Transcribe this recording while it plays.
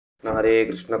हरे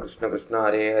कृष्ण कृष्ण कृष्ण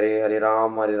हरे हरे, हरे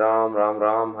राम राम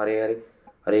राम हरे हरे,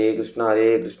 हरे कृष्ण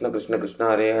कृष्ण कृष्ण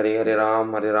हरे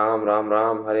राम राम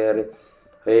राम हरे हरे,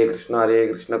 हरे कृष्ण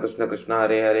कृष्ण कृष्ण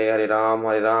हरे राम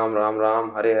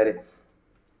राम हरे हरे,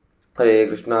 हरे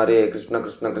कृष्ण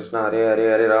कृष्ण कृष्ण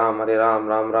हरे राम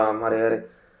राम हरे हरे,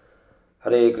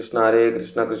 हरे कृष्ण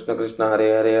कृष्ण कृष्ण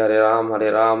हरे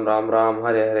राम राम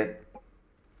हरे हरे,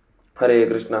 हरे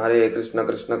कृष्ण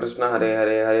कृष्ण कृष्ण हरे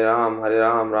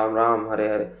राम राम हरे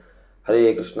हरे,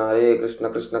 हरे कृष्ण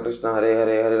कृष्ण कृष्ण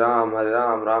हरे राम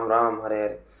राम हरे हरे,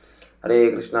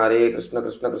 हरे कृष्ण कृष्ण कृष्ण हरे राम राम हरे हरे, हरे कृष्ण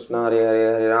कृष्ण कृष्ण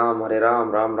हरे राम राम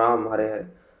हरे हरे,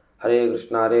 हरे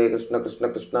कृष्ण कृष्ण कृष्ण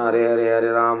हरे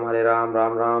राम राम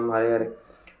हरे हरे,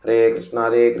 हरे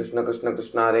कृष्ण कृष्ण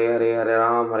कृष्ण हरे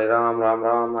राम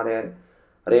राम हरे हरे,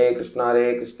 हरे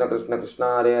कृष्ण कृष्ण कृष्ण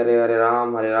हरे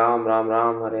राम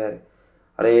राम हरे हरे,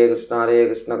 हरे कृष्ण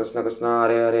कृष्ण कृष्ण हरे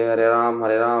राम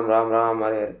राम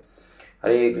हरे हरे,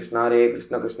 हरे कृष्ण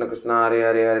कृष्ण कृष्ण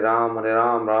हरे राम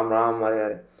राम हरे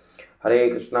हरे, हरे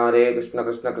कृष्ण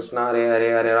कृष्ण कृष्ण हरे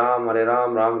राम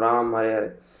राम हरे हरे,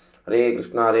 हरे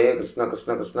कृष्ण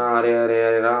कृष्ण कृष्ण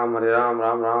हरे राम हरे हरे, हरे कृष्ण कृष्ण कृष्ण हरे राम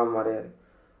राम हरे हरे,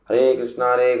 हरे कृष्ण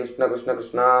कृष्ण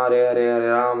कृष्ण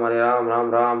हरे राम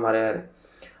राम हरे हरे,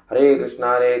 हरे कृष्ण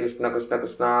कृष्ण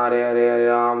कृष्ण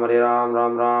हरे राम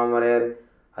राम हरे हरे,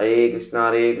 हरे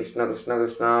कृष्ण कृष्ण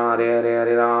कृष्ण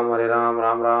हरे राम राम हरे हरे, हरे कृष्ण कृष्ण कृष्ण हरे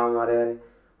राम राम हरे हरे,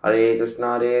 हरे कृष्ण कृष्ण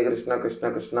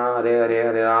कृष्ण हरे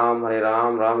राम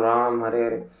राम हरे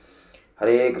हरे,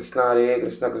 हरे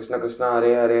कृष्ण कृष्ण कृष्ण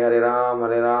हरे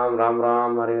राम राम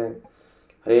हरे हरे, हरे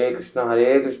कृष्ण कृष्ण कृष्ण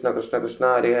हरे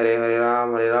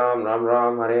राम राम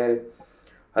हरे हरे, हरे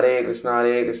कृष्ण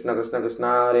कृष्ण कृष्ण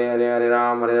हरे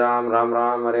राम राम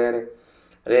हरे हरे,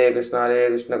 हरे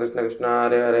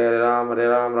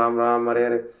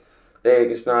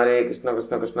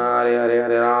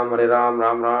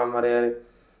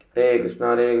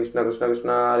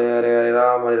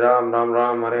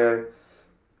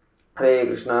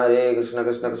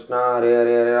कृष्ण कृष्ण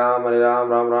हरे राम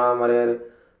राम हरे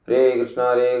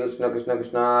हरे, हरे कृष्ण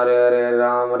कृष्ण कृष्ण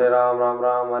हरे राम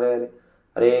राम हरे हरे,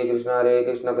 हरे कृष्ण कृष्ण कृष्ण हरे राम राम हरे हरे, हरे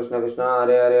कृष्ण कृष्ण कृष्ण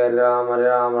हरे राम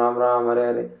राम हरे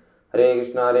हरे, हरे कृष्ण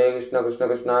कृष्ण कृष्ण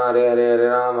हरे राम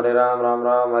राम हरे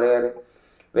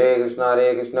हरे, हरे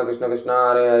कृष्ण कृष्ण कृष्ण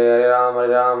हरे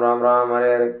राम राम हरे हरे, हरे कृष्ण कृष्ण कृष्ण हरे राम राम हरे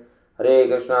हरे, हरे कृष्ण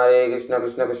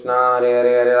कृष्ण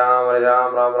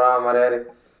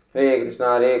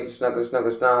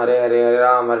कृष्ण हरे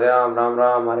राम राम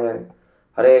हरे हरे,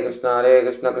 हरे कृष्ण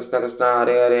कृष्ण कृष्ण हरे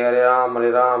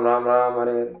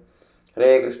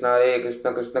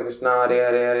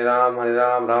राम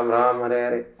राम हरे हरे, हरे कृष्ण कृष्ण कृष्ण हरे राम राम हरे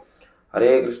हरे,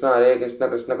 हरे कृष्ण कृष्ण कृष्ण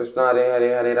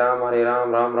हरे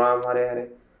राम राम हरे हरे, हरे कृष्ण कृष्ण कृष्ण हरे राम राम हरे हरे,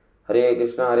 हरे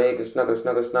कृष्ण कृष्ण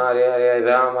कृष्ण हरे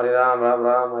राम राम हरे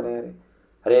हरे,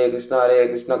 हरे कृष्ण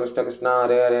कृष्ण कृष्ण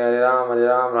हरे राम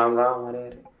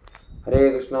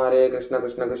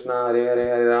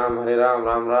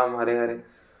राम हरे हरे,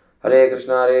 हरे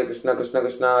कृष्ण कृष्ण कृष्ण हरे राम राम हरे हरे, हरे कृष्ण कृष्ण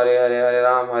कृष्ण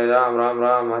हरे राम राम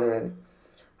हरे हरे,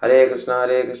 हरे कृष्ण कृष्ण कृष्ण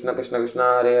हरे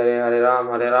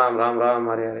राम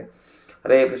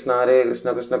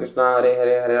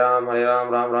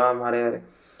राम हरे हरे,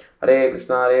 हरे कृष्ण कृष्ण कृष्ण हरे राम हरे हरे, हरे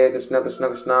कृष्ण कृष्ण कृष्ण हरे राम हरे हरे, हरे कृष्ण कृष्ण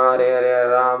कृष्ण हरे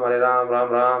राम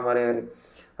हरे हरे, हरे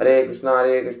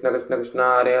कृष्ण कृष्ण कृष्ण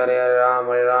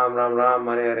हरे राम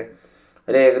हरे हरे,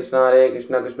 हरे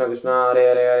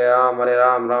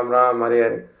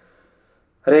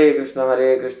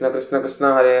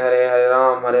कृष्ण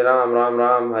कृष्ण कृष्ण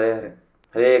राम हरे हरे,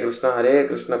 हरे कृष्ण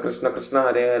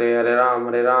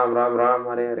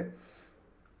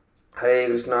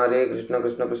कृष्ण कृष्ण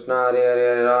राम हरे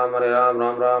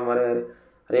हरे,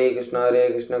 हरे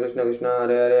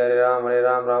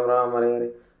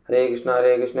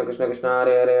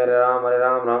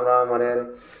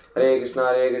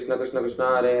कृष्ण कृष्ण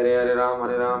कृष्ण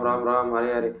राम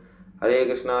हरे हरे,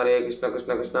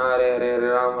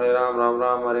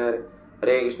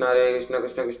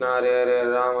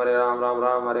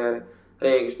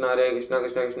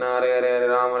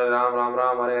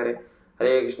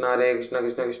 हरे कृष्ण कृष्ण कृष्ण राम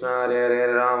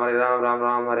हरे हरे,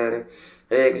 हरे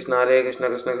कृष्ण कृष्ण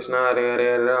कृष्ण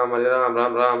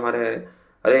राम हरे हरे, हरे कृष्ण कृष्ण कृष्ण राम हरे हरे,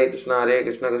 हरे कृष्ण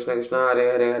कृष्ण कृष्ण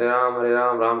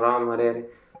राम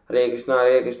हरे हरे, हरे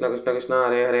कृष्ण कृष्ण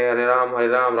कृष्ण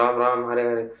राम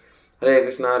हरे हरे,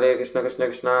 हरे कृष्ण कृष्ण कृष्ण राम हरे हरे, हरे कृष्ण कृष्ण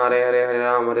कृष्ण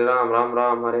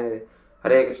राम हरे हरे,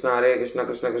 हरे कृष्ण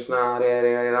कृष्ण कृष्ण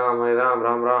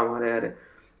राम हरे हरे,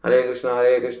 हरे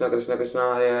कृष्ण कृष्ण कृष्ण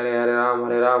राम हरे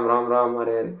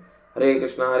हरे,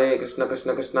 हरे कृष्ण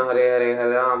कृष्ण कृष्ण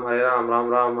राम हरे हरे, हरे कृष्ण कृष्ण कृष्ण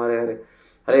राम हरे हरे,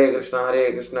 हरे कृष्ण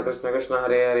कृष्ण कृष्ण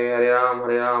राम हरे हरे,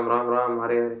 हरे कृष्ण कृष्ण कृष्ण राम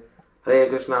हरे हरे, हरे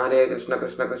Krishna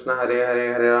Krishna Krishna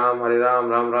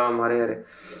Ram Hare Hare,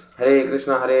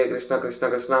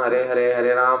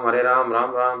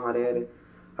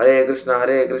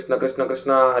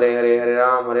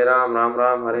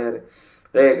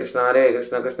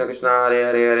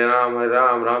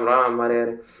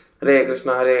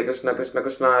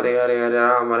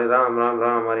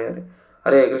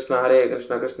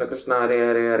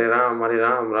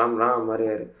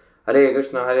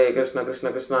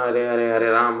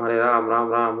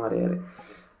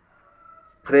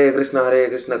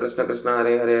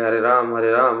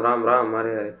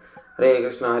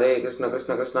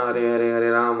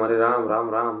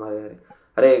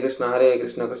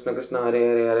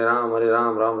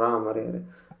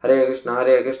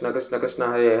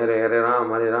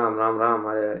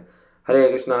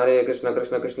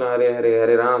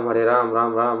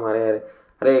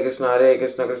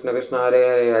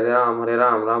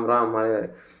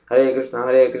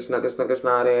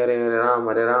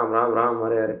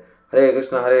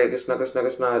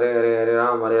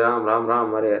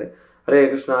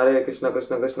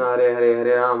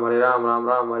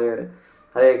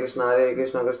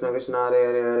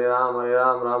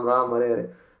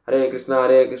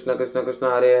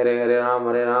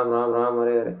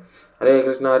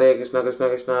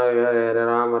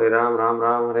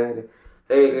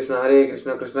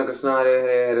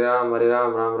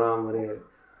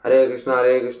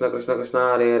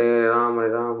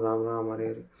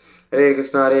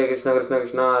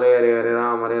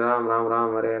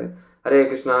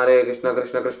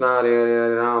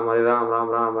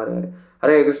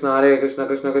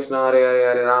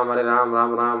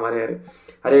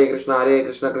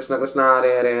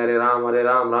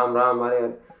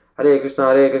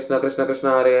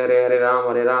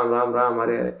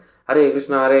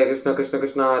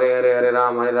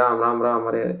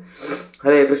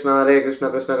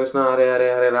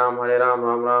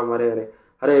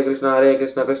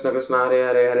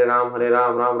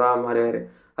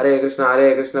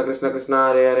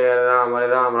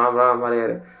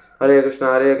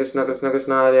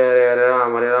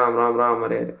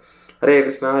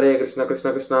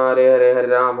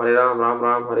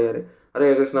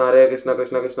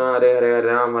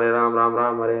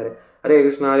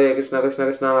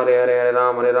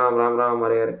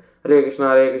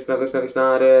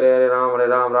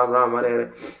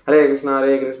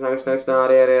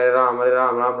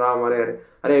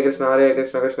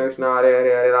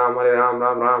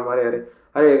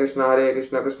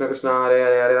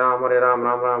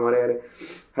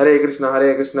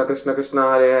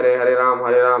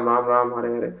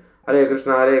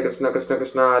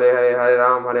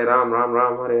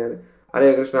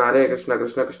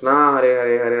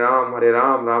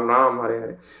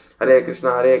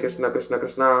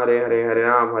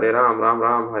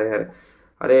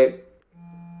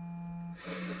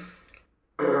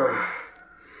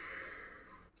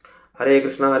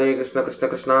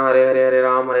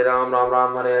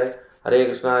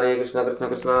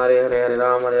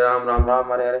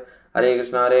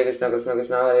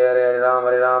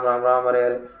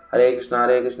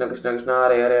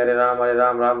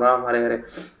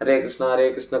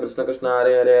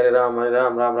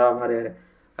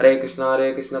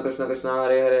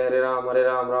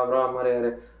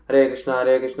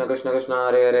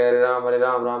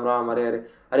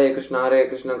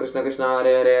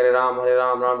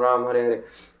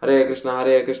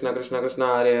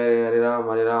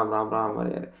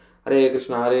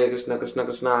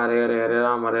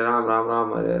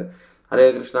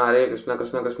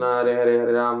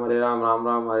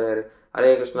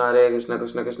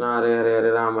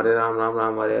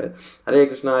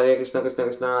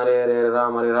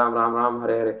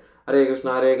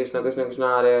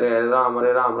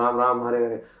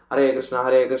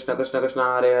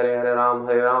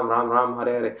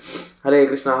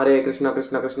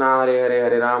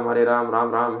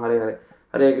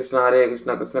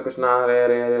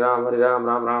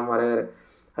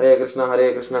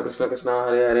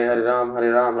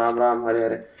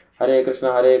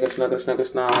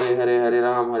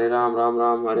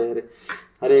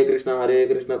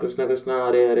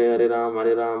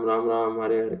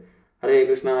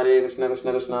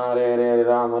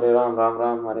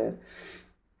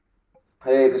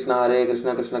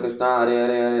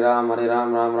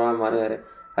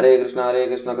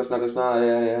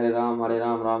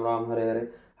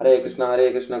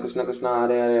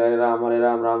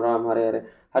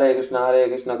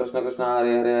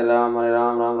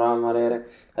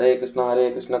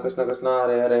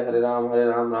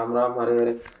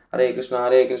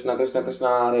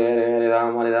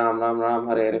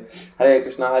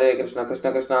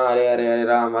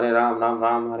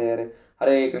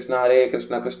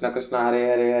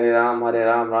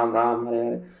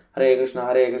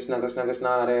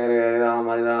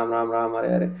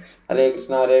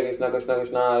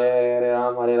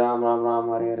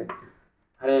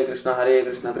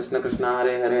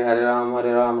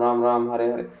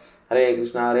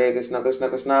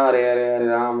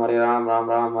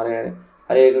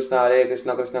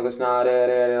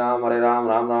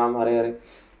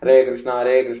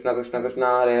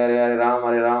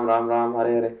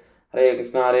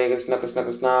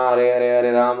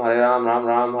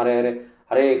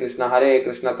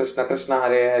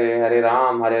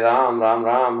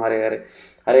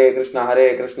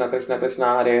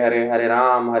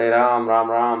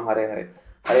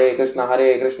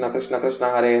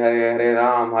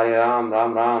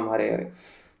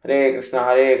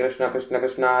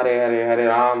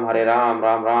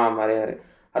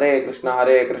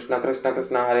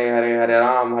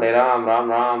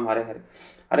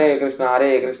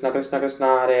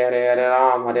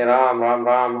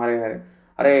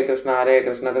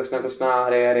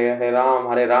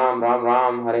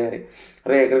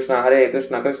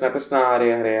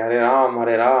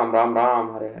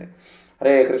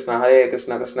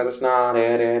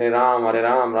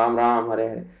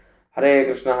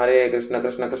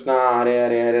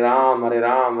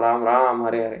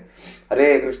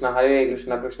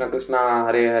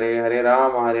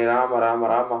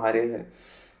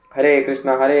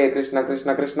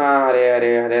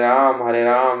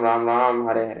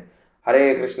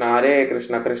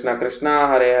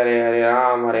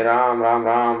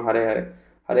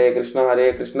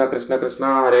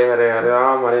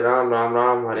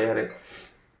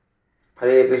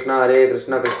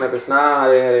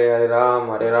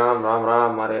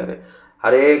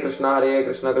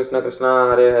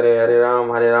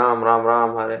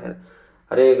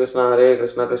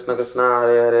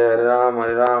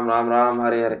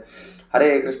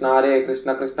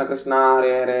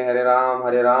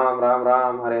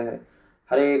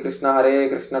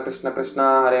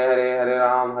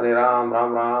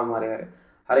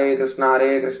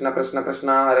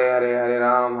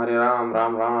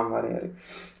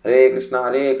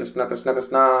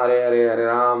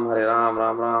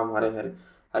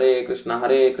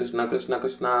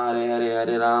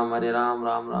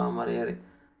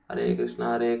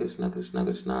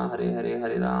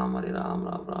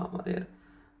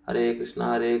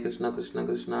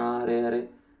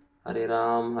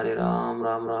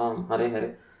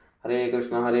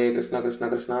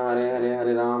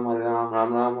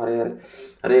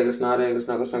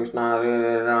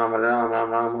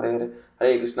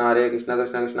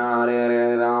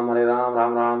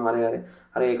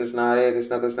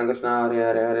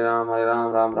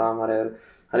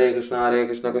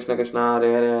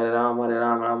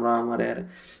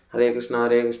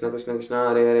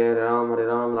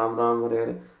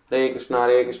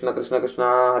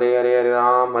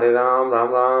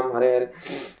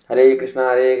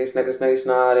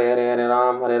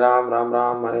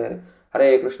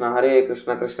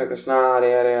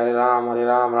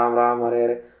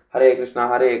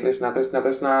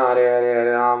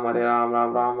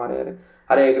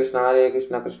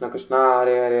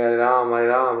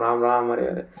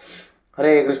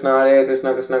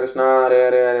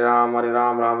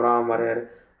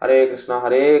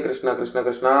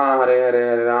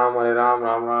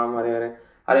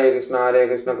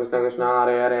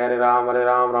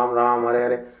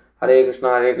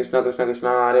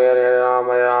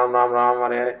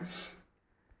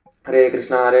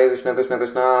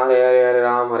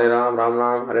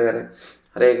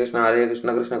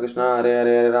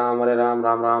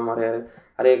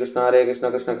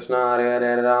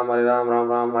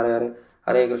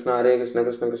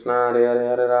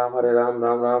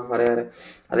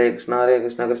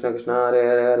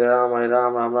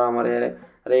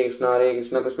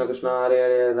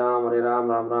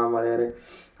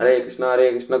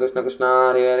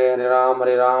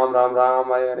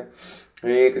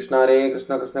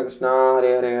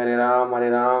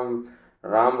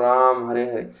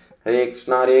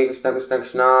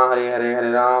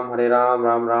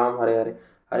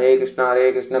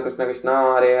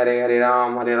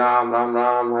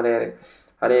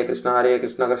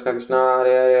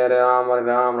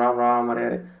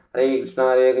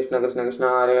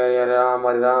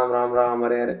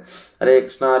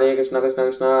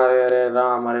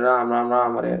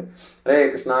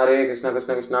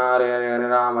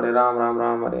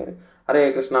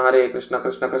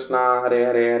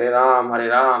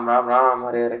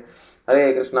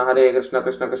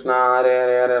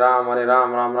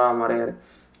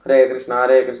 Hare Krishna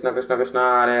Krishna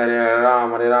Krishna Hare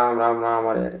Ram Ram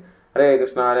Hare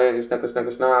Krishna Krishna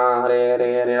Krishna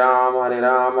Hare Ram Ram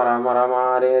Hare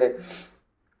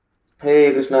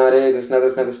Hare Krishna Krishna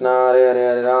Krishna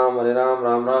Hare Ram Hare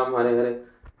Krishna Krishna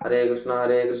Krishna Hare Ram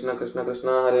Hare Krishna Krishna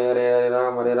Krishna Hare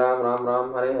Ram Hare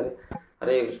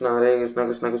Krishna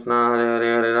Krishna Krishna Hare Ram Hare Krishna Krishna Krishna Hare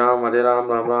Ram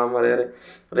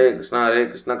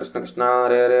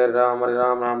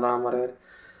Hare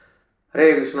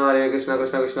Krishna Krishna Krishna Hare Ram Hare Krishna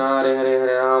Krishna Krishna Hare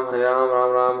Ram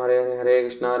Hare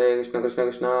Krishna Krishna Krishna Hare Ram Hare Krishna Krishna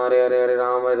Krishna Hare Ram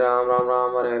Hare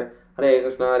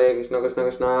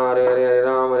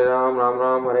Krishna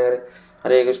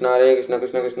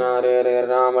Krishna Krishna Hare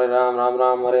Ram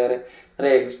Hare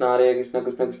Krishna Krishna Krishna Hare Ram Hare Krishna Krishna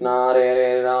Krishna Hare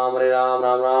Hare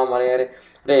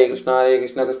Krishna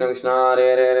Krishna Krishna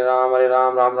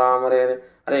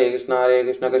Hare Hare Krishna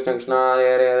Krishna Krishna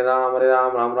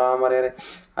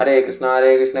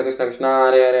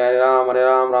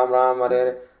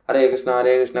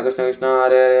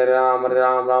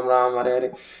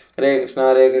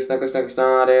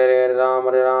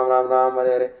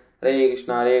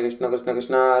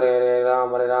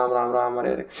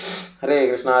Hare Hare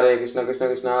Krishna Krishna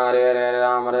Krishna Hare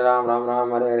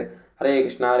Hare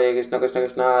Krishna Krishna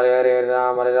Krishna Hare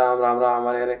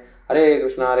Hare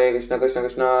Krishna Krishna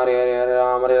Krishna Hare Hare Krishna Krishna Krishna Hare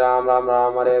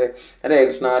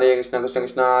Hare Krishna Krishna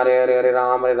Krishna Hare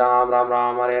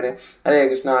Hare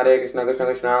Krishna Krishna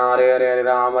Krishna Hare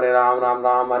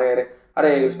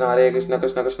Hare Krishna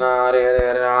Krishna Krishna Hare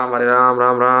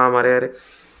Hare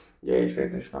जय श्री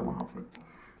कृष्ण महाप्रभु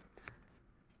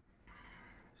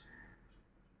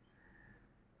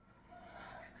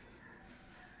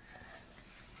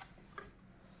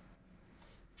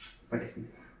पढ़िए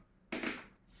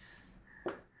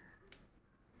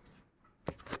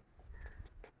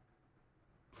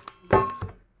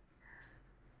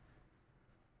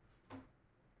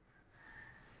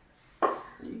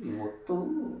మొత్తం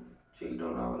చేయడం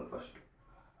రావాలి first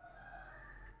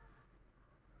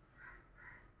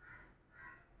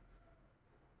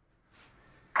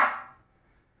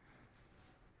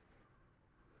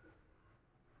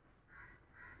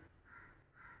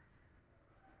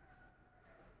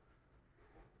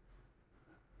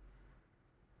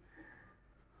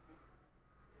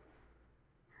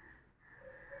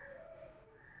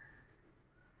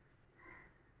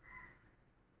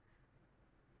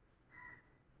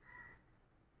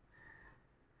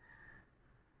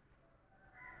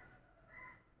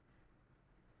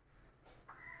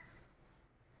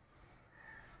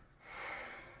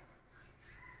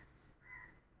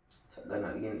చక్కగా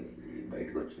అడిగింది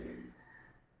బయటకు వచ్చినాయి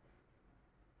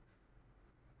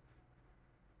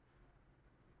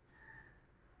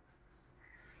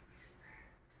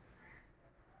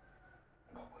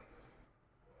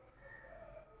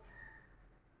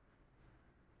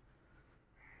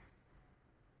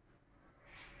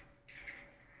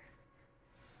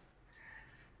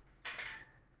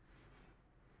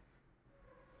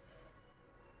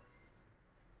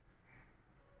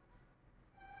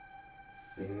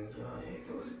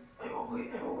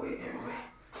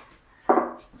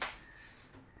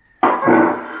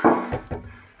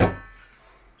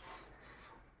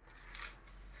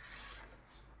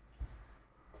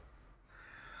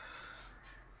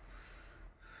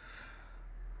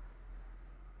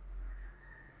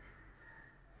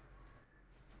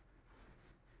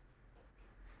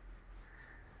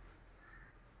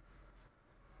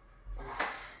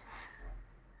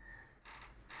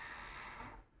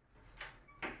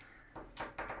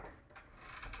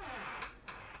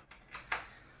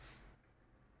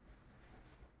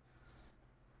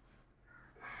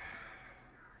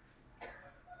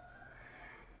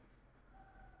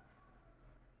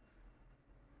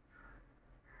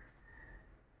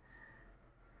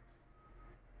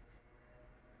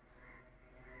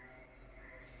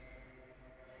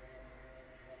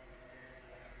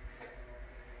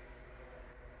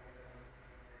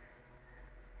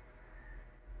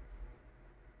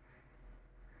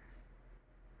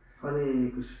हरे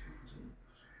कृष्ण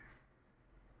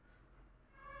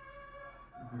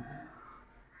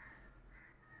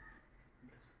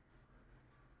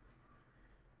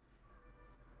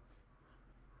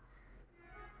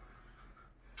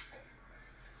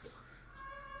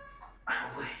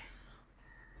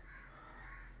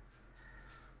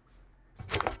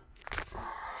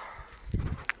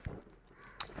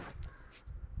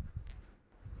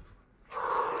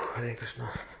हरे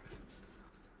कृष्ण